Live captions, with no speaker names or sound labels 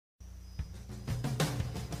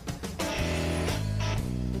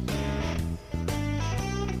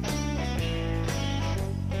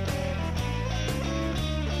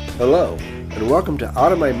Hello, and welcome to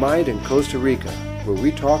Out of My Mind in Costa Rica, where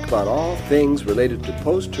we talk about all things related to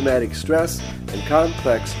post-traumatic stress and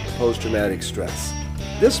complex post-traumatic stress.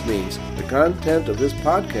 This means the content of this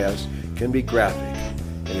podcast can be graphic,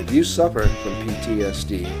 and if you suffer from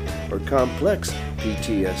PTSD or complex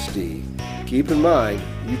PTSD, keep in mind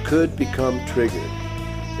you could become triggered.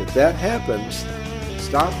 If that happens,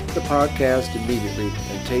 stop the podcast immediately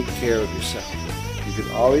and take care of yourself. You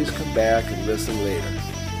can always come back and listen later.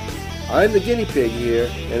 I'm the guinea pig here,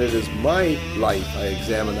 and it is my life I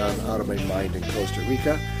examine on Out of My Mind in Costa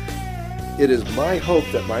Rica. It is my hope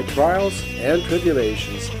that my trials and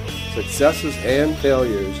tribulations, successes and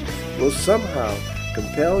failures will somehow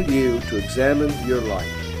compel you to examine your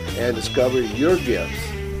life and discover your gifts.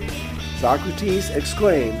 Socrates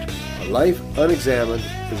exclaimed, "A life unexamined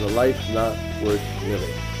is a life not worth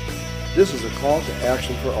living." This is a call to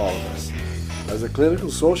action for all of us. As a clinical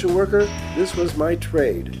social worker, this was my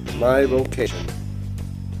trade, my vocation.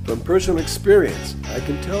 From personal experience, I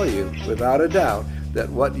can tell you without a doubt that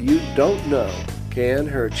what you don't know can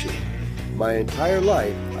hurt you. My entire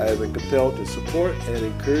life, I have been compelled to support and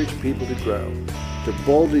encourage people to grow, to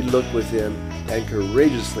boldly look within and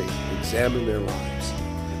courageously examine their lives.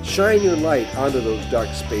 Shine your light onto those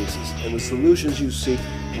dark spaces, and the solutions you seek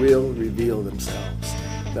will reveal themselves.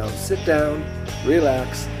 Now sit down,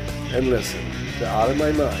 relax, and listen to Out of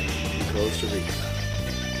My Mind in Costa Rica.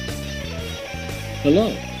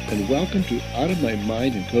 Hello, and welcome to Out of My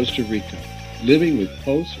Mind in Costa Rica, living with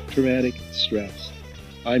post-traumatic stress.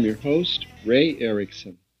 I'm your host, Ray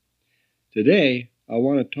Erickson. Today, I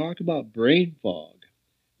want to talk about brain fog,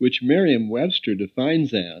 which Merriam-Webster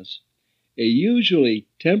defines as a usually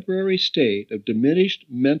temporary state of diminished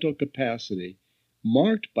mental capacity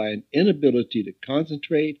marked by an inability to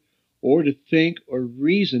concentrate or to think or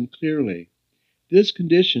reason clearly. This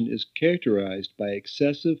condition is characterized by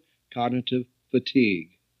excessive cognitive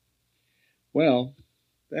fatigue. Well,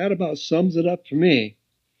 that about sums it up for me.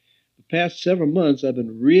 The past several months I've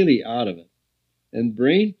been really out of it, and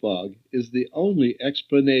brain fog is the only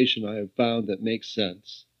explanation I have found that makes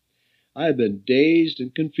sense. I have been dazed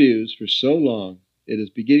and confused for so long, it is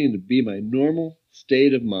beginning to be my normal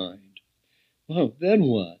state of mind. Well, then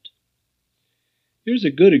what? Here's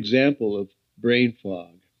a good example of brain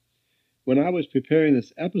fog. When I was preparing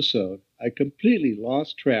this episode, I completely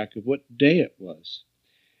lost track of what day it was.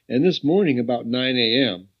 And this morning about 9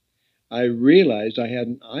 a.m., I realized I had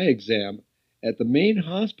an eye exam at the main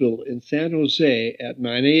hospital in San Jose at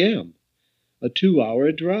 9 a.m., a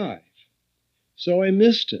 2-hour drive. So I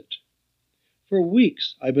missed it. For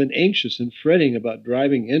weeks, I've been anxious and fretting about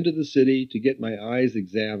driving into the city to get my eyes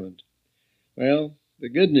examined. Well, the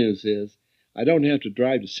good news is I don't have to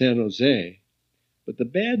drive to San Jose. But the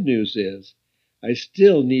bad news is I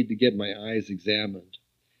still need to get my eyes examined.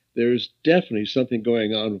 There's definitely something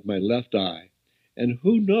going on with my left eye, and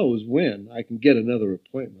who knows when I can get another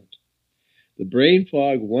appointment. The brain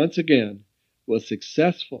fog once again was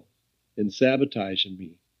successful in sabotaging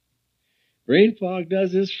me. Brain fog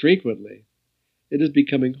does this frequently. It is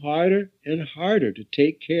becoming harder and harder to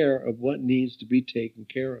take care of what needs to be taken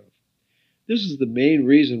care of. This is the main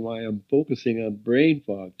reason why I'm focusing on brain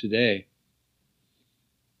fog today.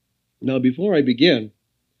 Now, before I begin,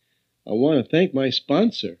 I want to thank my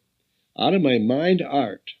sponsor, Out of My Mind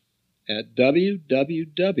Art, at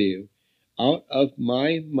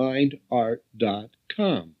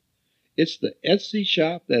www.outofmymindart.com. It's the Etsy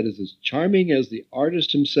shop that is as charming as the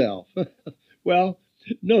artist himself. Well,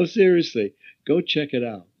 no, seriously, go check it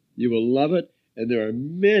out. You will love it, and there are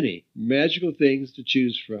many magical things to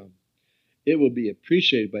choose from. It will be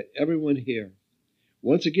appreciated by everyone here.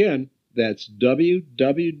 Once again, that's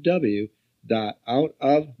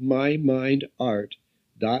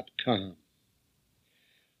www.outofmymindart.com.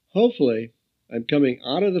 Hopefully, I'm coming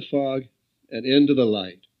out of the fog and into the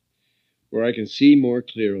light, where I can see more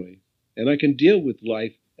clearly, and I can deal with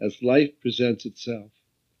life as life presents itself.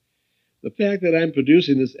 The fact that I'm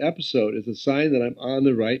producing this episode is a sign that I'm on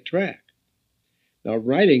the right track. Now,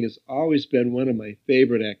 writing has always been one of my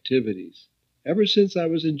favorite activities, ever since I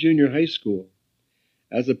was in junior high school.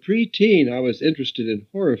 As a preteen, I was interested in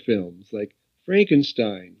horror films like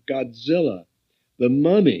Frankenstein, Godzilla, The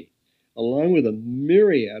Mummy, along with a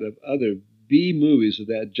myriad of other B-movies of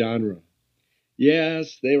that genre.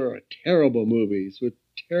 Yes, they were terrible movies with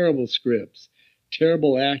terrible scripts,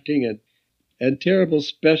 terrible acting, and terrible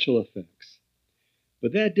special effects.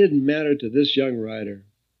 But that didn't matter to this young writer.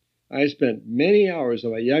 I spent many hours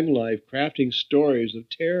of my young life crafting stories of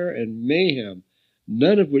terror and mayhem,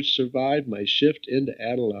 none of which survived my shift into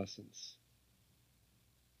adolescence.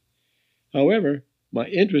 However, my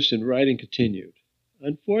interest in writing continued.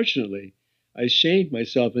 Unfortunately, I shamed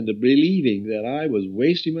myself into believing that I was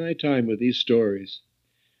wasting my time with these stories.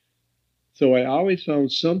 So I always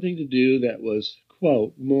found something to do that was,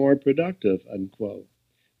 quote, more productive, unquote,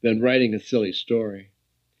 than writing a silly story.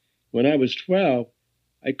 When I was 12,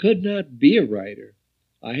 I could not be a writer.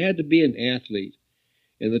 I had to be an athlete,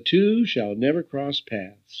 and the two shall never cross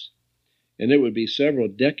paths. And it would be several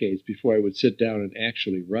decades before I would sit down and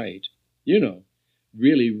actually write.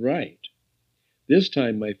 Really write. This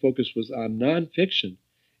time my focus was on nonfiction,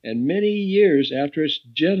 and many years after its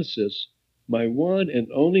genesis, my one and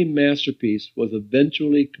only masterpiece was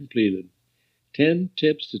eventually completed, 10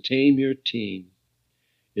 Tips to Tame Your Teen.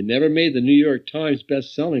 It never made the New York Times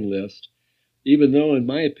best-selling list, even though, in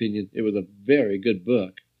my opinion, it was a very good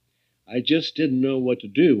book. I just didn't know what to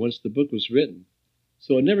do once the book was written,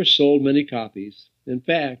 so it never sold many copies. In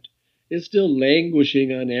fact, it's still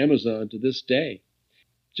languishing on Amazon to this day,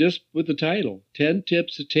 just with the title, 10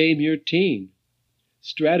 Tips to Tame Your Teen,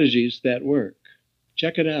 Strategies That Work.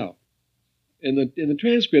 Check it out. In the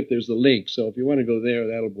transcript, there's a link, so if you want to go there,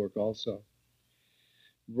 that'll work also.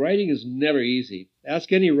 Writing is never easy.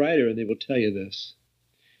 Ask any writer and they will tell you this.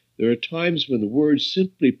 There are times when the words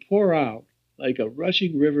simply pour out like a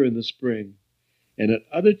rushing river in the spring, and at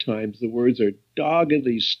other times the words are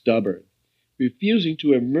doggedly stubborn, refusing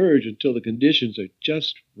to emerge until the conditions are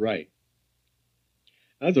just right.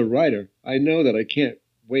 As a writer, I know that I can't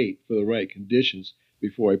wait for the right conditions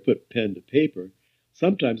before I put pen to paper.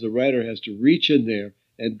 Sometimes the writer has to reach in there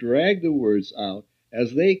and drag the words out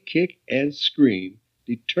as they kick and scream,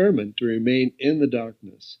 determined to remain in the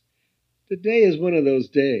darkness. Today is one of those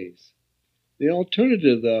days. The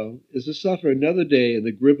alternative, though, is to suffer another day in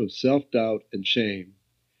the grip of self-doubt and shame.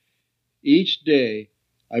 Each day,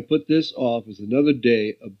 I put this off as another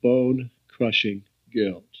day of bone-crushing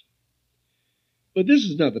guilt. But this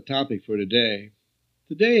is not the topic for today.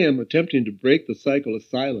 Today I'm attempting to break the cycle of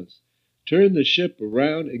silence, turn the ship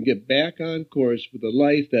around, and get back on course with a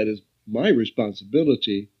life that is my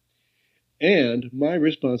responsibility, and my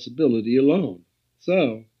responsibility alone.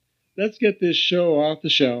 So, let's get this show off the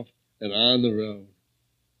shelf and on the road.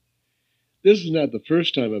 This is not the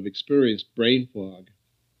first time I've experienced brain fog,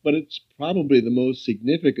 but it's probably the most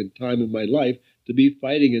significant time in my life to be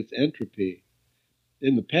fighting its entropy.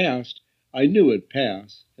 In the past, I knew it'd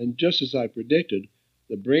pass, and just as I predicted,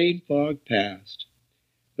 the brain fog passed.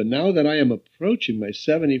 But now that I am approaching my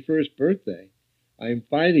 71st birthday, I am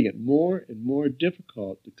finding it more and more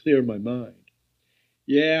difficult to clear my mind.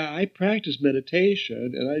 Yeah, I practice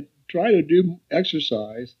meditation, and I try to do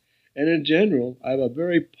exercise, and in general, I have a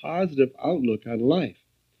very positive outlook on life.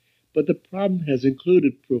 But the problem has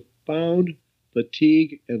included profound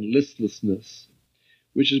fatigue and listlessness,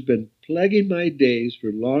 which has been plaguing my days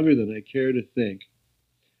for longer than I care to think.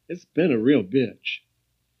 It's been a real bitch.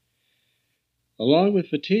 Along with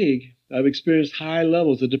fatigue, I've experienced high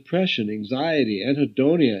levels of depression, anxiety,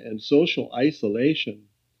 anhedonia, and social isolation.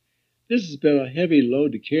 This has been a heavy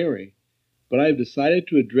load to carry, but I've decided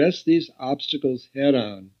to address these obstacles head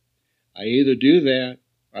on. I either do that,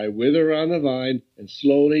 or I wither on the vine and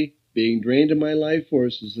slowly being drained of my life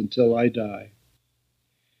forces until I die.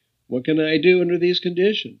 What can I do under these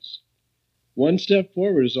conditions? One step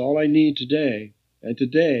forward is all I need today, and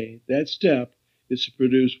today that step is to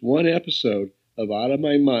produce one episode of Out of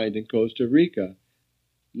My Mind in Costa Rica,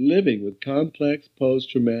 living with complex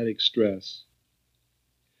post-traumatic stress.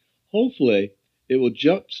 Hopefully, it will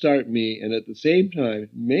jumpstart me and at the same time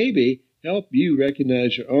maybe help you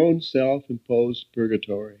recognize your own self-imposed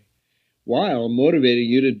purgatory, while motivating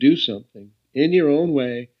you to do something in your own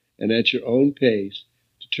way and at your own pace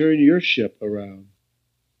to turn your ship around.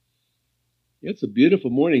 It's a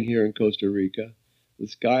beautiful morning here in Costa Rica. The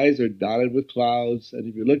skies are dotted with clouds, and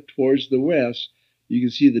if you look towards the west, you can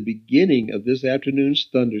see the beginning of this afternoon's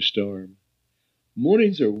thunderstorm.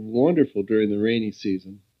 Mornings are wonderful during the rainy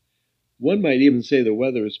season. One might even say the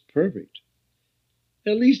weather is perfect,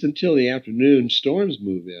 at least until the afternoon storms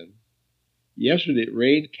move in. Yesterday it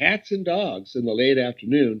rained cats and dogs in the late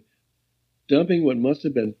afternoon, dumping what must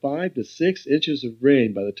have been 5 to 6 inches of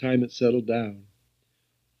rain by the time it settled down.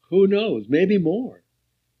 Who knows, maybe more.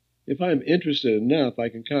 If I'm interested enough, I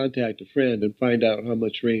can contact a friend and find out how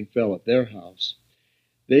much rain fell at their house.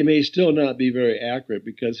 They may still not be very accurate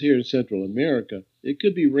because here in Central America, it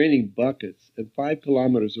could be raining buckets, and 5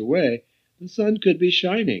 kilometers away, the sun could be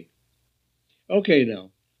shining. Okay,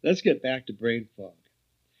 now, let's get back to brain fog.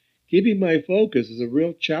 Keeping my focus is a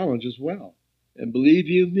real challenge as well. And believe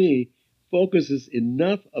you me, focus is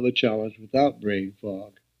enough of a challenge without brain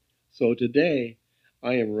fog. So today,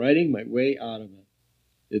 I am writing my way out of it.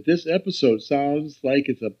 If this episode sounds like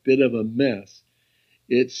it's a bit of a mess,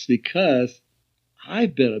 It's because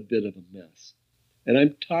I've been a bit of a mess, and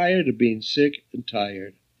I'm tired of being sick and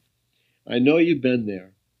tired. I know you've been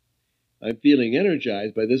there. I'm feeling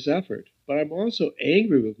energized by this effort, but I'm also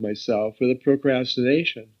angry with myself for the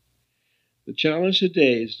procrastination. The challenge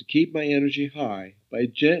today is to keep my energy high by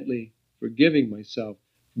gently forgiving myself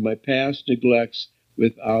for my past neglects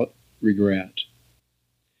without regret.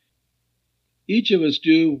 Each of us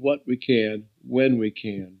do what we can when we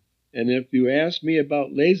can. And if you ask me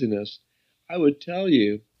about laziness, I would tell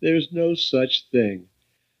you there's no such thing.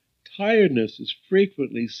 Tiredness is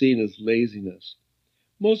frequently seen as laziness,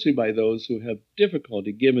 mostly by those who have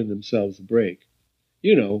difficulty giving themselves a break.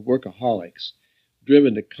 You know, workaholics,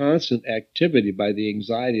 driven to constant activity by the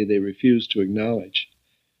anxiety they refuse to acknowledge.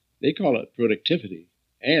 They call it productivity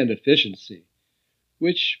and efficiency,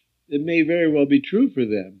 which it may very well be true for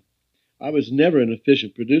them. I was never an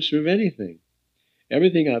efficient producer of anything.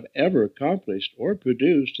 Everything I've ever accomplished or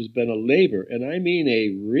produced has been a labor, and I mean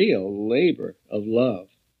a real labor of love.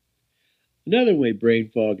 Another way brain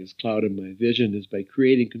fog has clouded my vision is by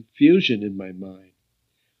creating confusion in my mind.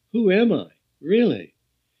 Who am I, really?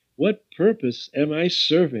 What purpose am I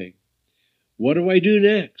serving? What do I do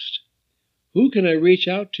next? Who can I reach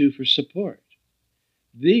out to for support?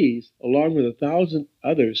 These, along with 1,000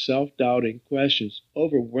 other self-doubting questions,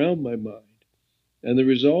 overwhelm my mind. And the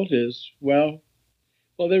result is, well,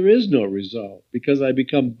 there is no result, because I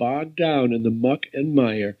become bogged down in the muck and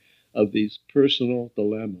mire of these personal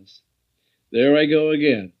dilemmas. There I go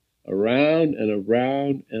again, around and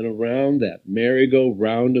around and around that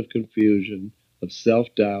merry-go-round of confusion, of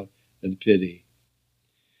self-doubt and pity.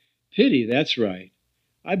 Pity, that's right.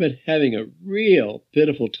 I've been having a real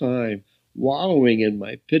pitiful time wallowing in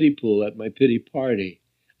my pity pool at my pity party.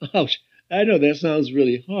 Ouch, I know that sounds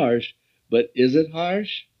really harsh, but is it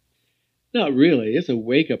harsh? Not really. It's a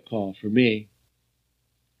wake-up call for me.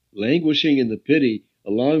 Languishing in the pity,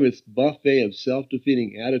 along with its buffet of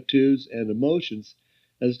self-defeating attitudes and emotions,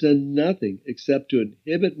 has done nothing except to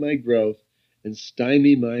inhibit my growth and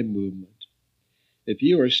stymie my movement. If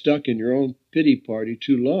you are stuck in your own pity party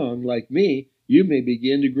too long, like me, you may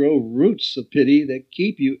begin to grow roots of pity that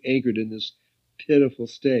keep you anchored in this pitiful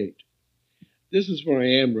state. This is where I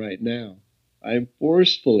am right now. I am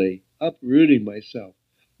forcefully uprooting myself,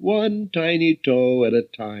 one tiny toe at a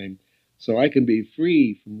time, so I can be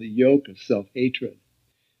free from the yoke of self-hatred,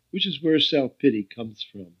 which is where self-pity comes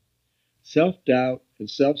from. Self-doubt and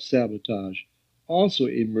self-sabotage also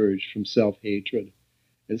emerge from self-hatred,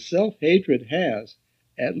 and self-hatred has,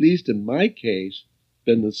 at least in my case,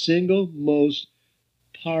 been the single most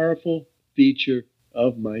powerful feature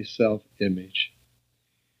of my self-image.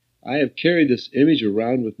 I have carried this image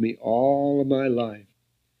around with me all of my life.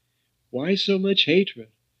 Why so much hatred?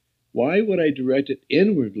 Why would I direct it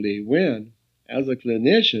inwardly when, as a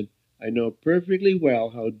clinician, I know perfectly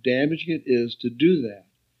well how damaging it is to do that?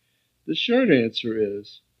 The short answer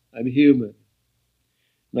is, I'm human.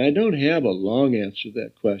 And I don't have a long answer to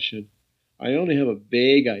that question. I only have a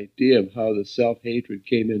vague idea of how the self-hatred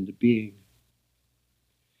came into being.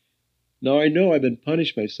 Now I know I've been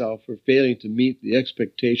punished myself for failing to meet the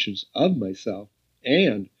expectations of myself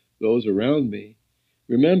and those around me.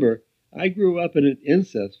 Remember, I grew up in an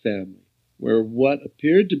incest family where what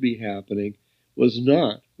appeared to be happening was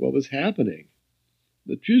not what was happening.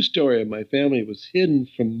 The true story of my family was hidden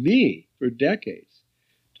from me for decades.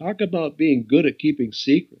 Talk about being good at keeping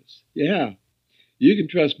secrets. Yeah, you can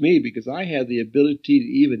trust me because I had the ability to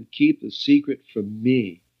even keep the secret from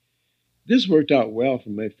me. This worked out well for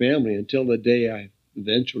my family until the day I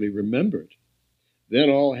eventually remembered. Then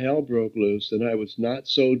all hell broke loose and I was not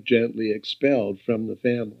so gently expelled from the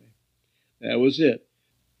family. That was it.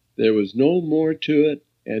 There was no more to it,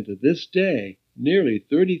 and to this day, nearly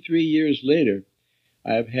 33 years later,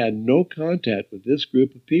 I have had no contact with this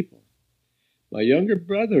group of people. My younger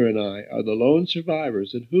brother and I are the lone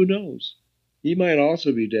survivors, and who knows? He might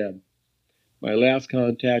also be dead. My last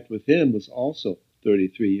contact with him was also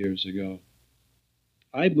 33 years ago.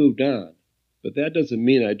 I've moved on, but that doesn't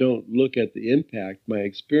mean I don't look at the impact my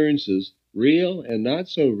experiences, real and not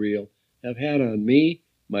so real, have had on me,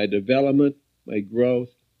 my development, my growth,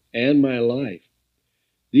 and my life.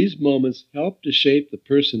 These moments help to shape the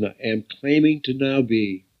person I am claiming to now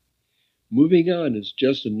be. Moving on is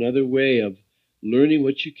just another way of learning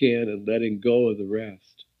what you can and letting go of the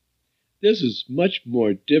rest. This is much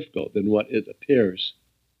more difficult than what it appears.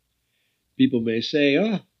 People may say,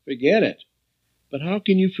 forget it. But how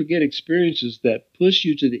can you forget experiences that push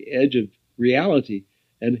you to the edge of reality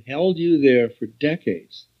and held you there for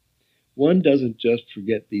decades? One doesn't just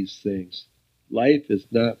forget these things. Life is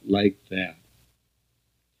not like that.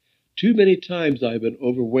 Too many times I have been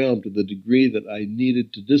overwhelmed to the degree that I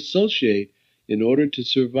needed to dissociate in order to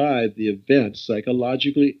survive the event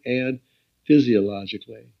psychologically and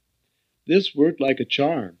physiologically. This worked like a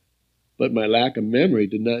charm, but my lack of memory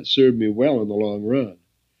did not serve me well in the long run.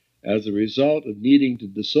 As a result of needing to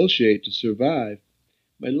dissociate to survive,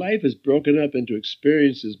 my life is broken up into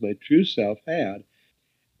experiences my true self had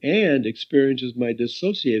and experiences my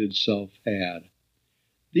dissociated self had.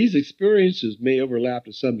 These experiences may overlap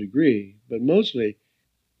to some degree, but mostly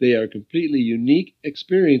they are completely unique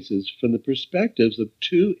experiences from the perspectives of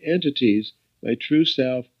two entities, my true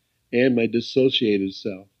self and my dissociated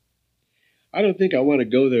self. I don't think I want to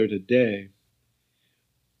go there today,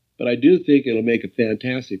 but I do think it'll make a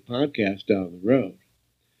fantastic podcast down the road.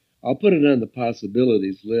 I'll put it on the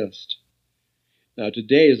possibilities list. Now,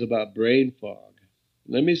 today is about brain fog.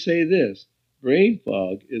 Let me say this, brain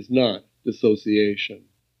fog is not dissociation.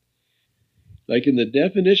 Like in the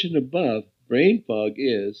definition above, brain fog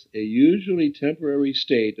is a usually temporary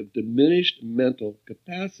state of diminished mental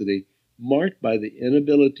capacity marked by the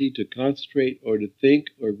inability to concentrate or to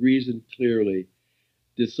think or reason clearly.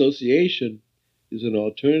 Dissociation is an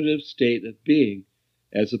alternative state of being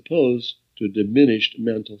as opposed to a diminished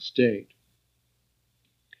mental state.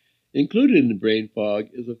 Included in the brain fog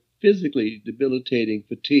is a physically debilitating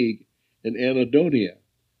fatigue and anhedonia,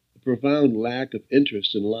 a profound lack of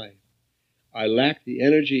interest in life. I lack the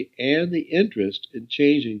energy and the interest in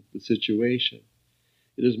changing the situation.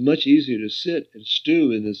 It is much easier to sit and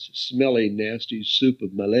stew in this smelly, nasty soup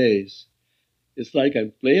of malaise. It's like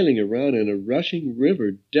I'm flailing around in a rushing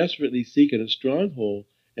river, desperately seeking a stronghold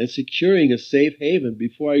and securing a safe haven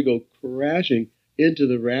before I go crashing into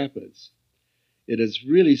the rapids. It is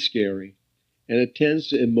really scary, and it tends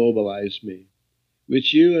to immobilize me,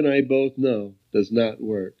 which you and I both know does not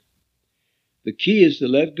work. The key is to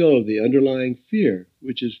let go of the underlying fear,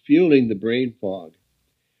 which is fueling the brain fog.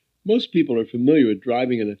 Most people are familiar with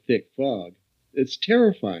driving in a thick fog. It's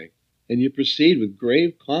terrifying, and you proceed with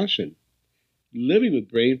grave caution. Living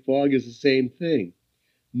with brain fog is the same thing.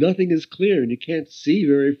 Nothing is clear, and you can't see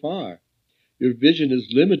very far. Your vision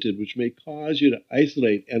is limited, which may cause you to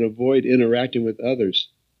isolate and avoid interacting with others.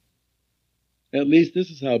 At least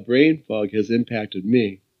this is how brain fog has impacted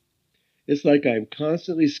me. It's like I'm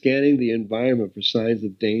constantly scanning the environment for signs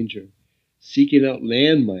of danger, seeking out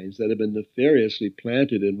landmines that have been nefariously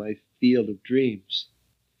planted in my field of dreams.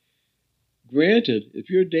 Granted, if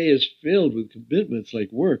your day is filled with commitments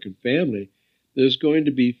like work and family, there's going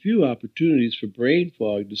to be few opportunities for brain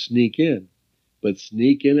fog to sneak in, but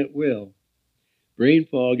sneak in it will. Brain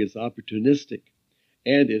fog is opportunistic,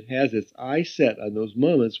 and it has its eye set on those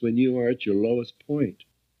moments when you are at your lowest point.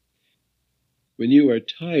 When you are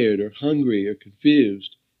tired or hungry or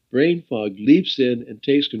confused, brain fog leaps in and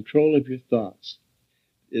takes control of your thoughts.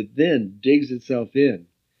 It then digs itself in,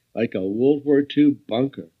 like a World War II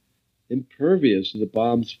bunker, impervious to the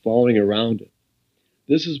bombs falling around it.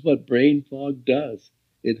 This is what brain fog does.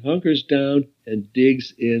 It hunkers down and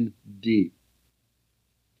digs in deep.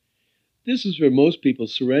 This is where most people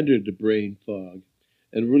surrender to brain fog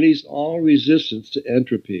and release all resistance to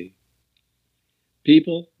entropy.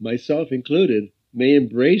 People, myself included, may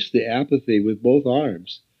embrace the apathy with both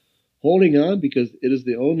arms, holding on because it is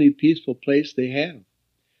the only peaceful place they have.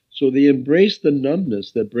 So they embrace the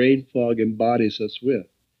numbness that brain fog embodies us with.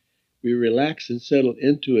 We relax and settle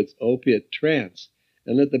into its opiate trance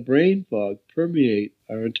and let the brain fog permeate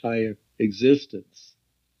our entire existence.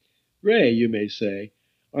 Ray, you may say,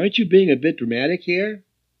 aren't you being a bit dramatic here?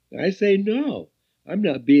 I say no, I'm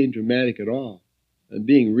not being dramatic at all. I'm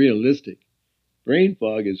being realistic. Brain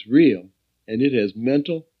fog is real, and it has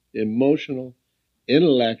mental, emotional,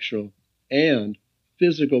 intellectual, and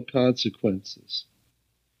physical consequences.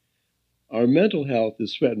 Our mental health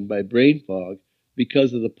is threatened by brain fog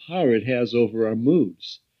because of the power it has over our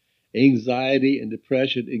moods. Anxiety and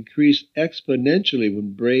depression increase exponentially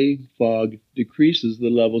when brain fog decreases the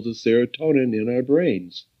levels of serotonin in our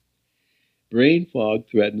brains. Brain fog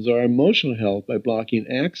threatens our emotional health by blocking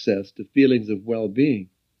access to feelings of well-being.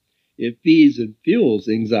 It feeds and fuels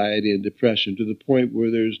anxiety and depression to the point where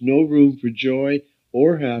there is no room for joy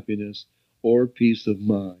or happiness or peace of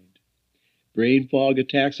mind. Brain fog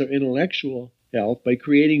attacks our intellectual health by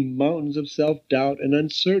creating mountains of self-doubt and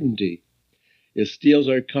uncertainty. It steals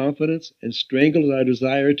our confidence and strangles our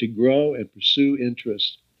desire to grow and pursue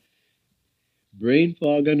interests. Brain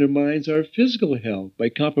fog undermines our physical health by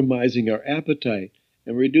compromising our appetite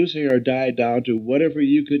and reducing our diet down to whatever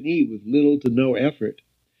you can eat with little to no effort.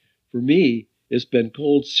 For me, it's been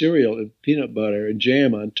cold cereal and peanut butter and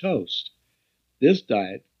jam on toast. This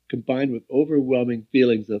diet, combined with overwhelming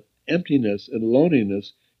feelings of emptiness and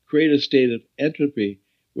loneliness, create a state of entropy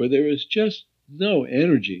where there is just no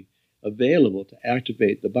energy available to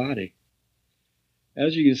activate the body.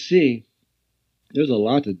 As you can see, there's a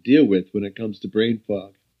lot to deal with when it comes to brain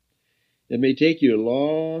fog. It may take you a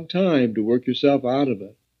long time to work yourself out of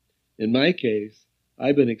it. In my case,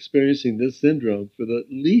 I've been experiencing this syndrome for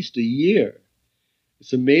at least a year.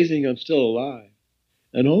 It's amazing I'm still alive,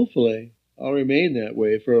 and hopefully I'll remain that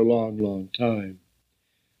way for a long, long time.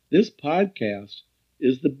 This podcast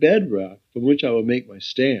is the bedrock from which I will make my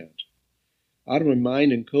stand. Out of My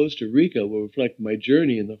Mind in Costa Rica will reflect my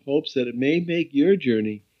journey in the hopes that it may make your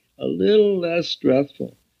journey a little less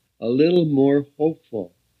stressful, a little more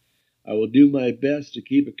hopeful. I will do my best to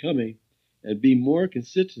keep it coming and be more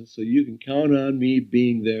consistent so you can count on me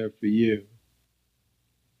being there for you.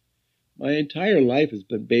 My entire life has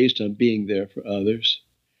been based on being there for others.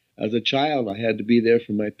 As a child, I had to be there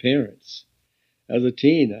for my parents. As a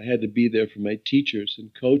teen, I had to be there for my teachers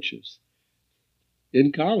and coaches.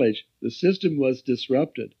 In college, the system was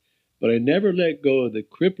disrupted, but I never let go of the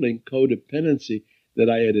crippling codependency that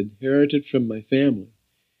I had inherited from my family.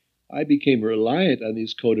 I became reliant on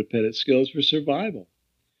these codependent skills for survival.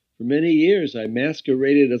 For many years, I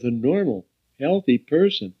masqueraded as a normal, healthy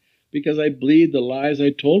person because I believed the lies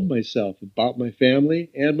I told myself about my family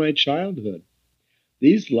and my childhood.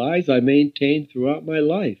 These lies I maintained throughout my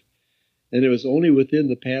life, and it was only within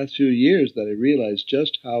the past few years that I realized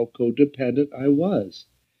just how codependent I was.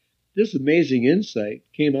 This amazing insight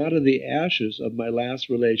came out of the ashes of my last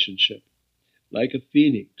relationship, like a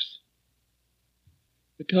phoenix.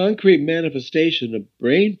 The concrete manifestation of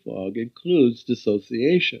brain fog includes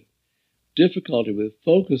dissociation, difficulty with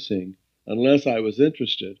focusing unless I was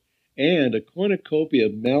interested, and a cornucopia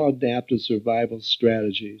of maladaptive survival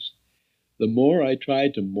strategies. The more I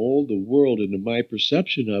tried to mold the world into my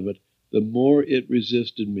perception of it, the more it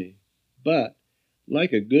resisted me. But,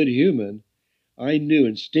 like a good human, I knew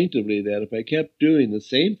instinctively that if I kept doing the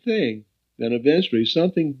same thing, then eventually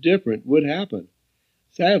something different would happen.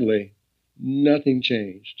 Sadly, nothing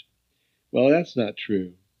changed. Well, that's not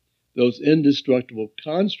true. Those indestructible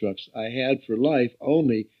constructs I had for life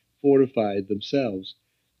only fortified themselves,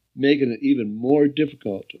 making it even more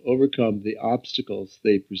difficult to overcome the obstacles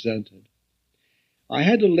they presented. I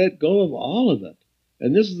had to let go of all of it,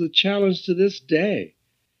 and this is a challenge to this day.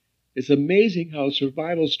 It's amazing how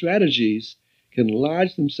survival strategies can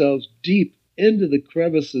lodge themselves deep into the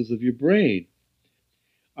crevices of your brain.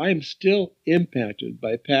 I am still impacted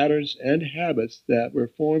by patterns and habits that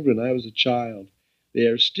were formed when I was a child. They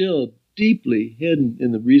are still deeply hidden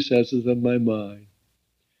in the recesses of my mind.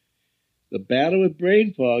 The battle with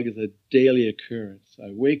brain fog is a daily occurrence.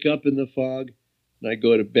 I wake up in the fog, and I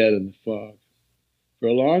go to bed in the fog. For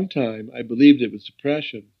a long time, I believed it was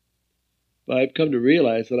depression, but I've come to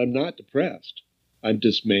realize that I'm not depressed. I'm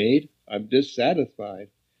dismayed, I'm dissatisfied,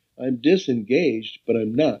 I'm disengaged, but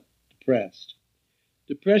I'm not depressed.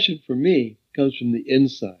 Depression for me comes from the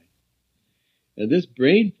inside. And this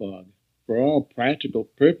brain fog, for all practical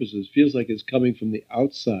purposes, feels like it's coming from the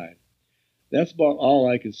outside. That's about all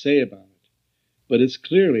I can say about it. But it's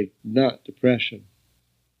clearly not depression.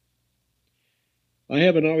 I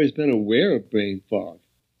haven't always been aware of brain fog.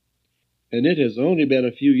 And it has only been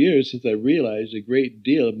a few years since I realized a great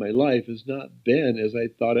deal of my life has not been as I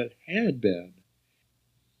thought it had been.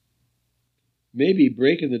 Maybe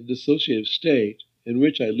breaking the dissociative state in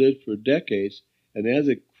which I lived for decades, and as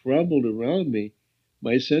it crumbled around me,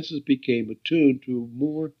 my senses became attuned to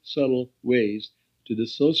more subtle ways to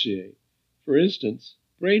dissociate. For instance,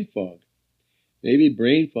 brain fog. Maybe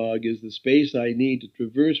brain fog is the space I need to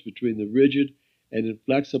traverse between the rigid and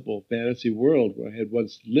inflexible fantasy world where I had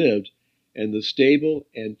once lived and the stable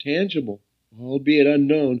and tangible, albeit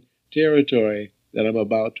unknown, territory that I'm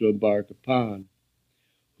about to embark upon.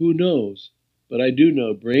 Who knows? But I do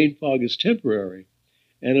know brain fog is temporary,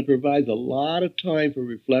 and it provides a lot of time for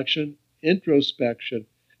reflection, introspection,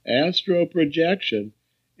 astral projection,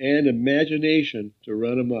 and imagination to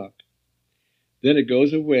run amok. Then it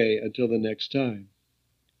goes away until the next time.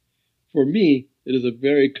 For me, it is a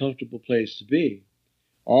very comfortable place to be.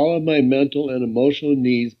 All of my mental and emotional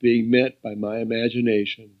needs being met by my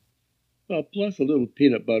imagination. Well, plus a little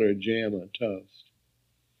peanut butter and jam on toast.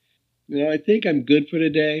 I think I'm good for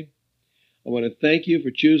today. I want to thank you for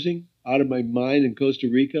choosing Out of My Mind in Costa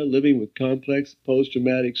Rica, living with complex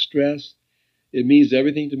post-traumatic stress. It means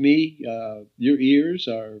everything to me. Your ears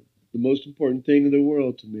are the most important thing in the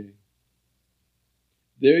world to me.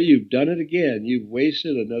 There you've done it again. You've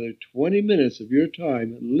wasted another 20 minutes of your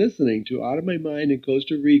time listening to Out of My Mind in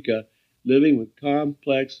Costa Rica, living with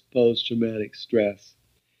complex post-traumatic stress.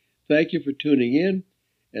 Thank you for tuning in,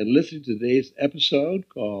 and listening to today's episode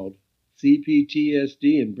called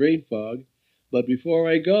CPTSD and Brain Fog. But before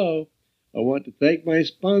I go, I want to thank my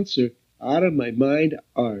sponsor, Out of My Mind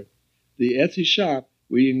Art, the Etsy shop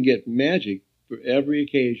where you can get magic for every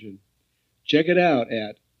occasion. Check it out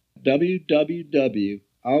at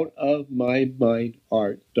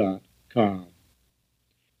www.outofmymindart.com.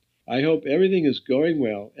 I hope everything is going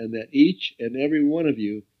well and that each and every one of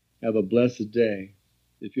you have a blessed day.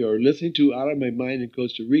 If you are listening to Out of My Mind in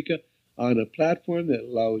Costa Rica on a platform that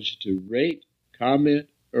allows you to rate, comment,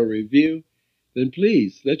 or review, then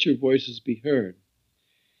please let your voices be heard.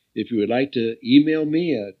 If you would like to email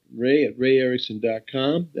me at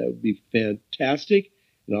ray@rayerickson.com, that would be fantastic,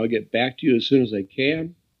 and I'll get back to you as soon as I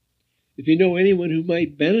can. If you know anyone who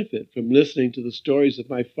might benefit from listening to the stories of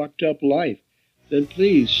my fucked up life, then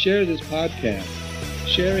please share this podcast.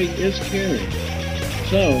 Sharing is caring.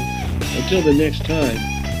 So, until the next time,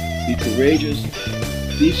 be courageous,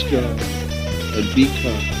 be strong, and be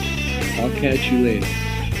calm. I'll catch you later.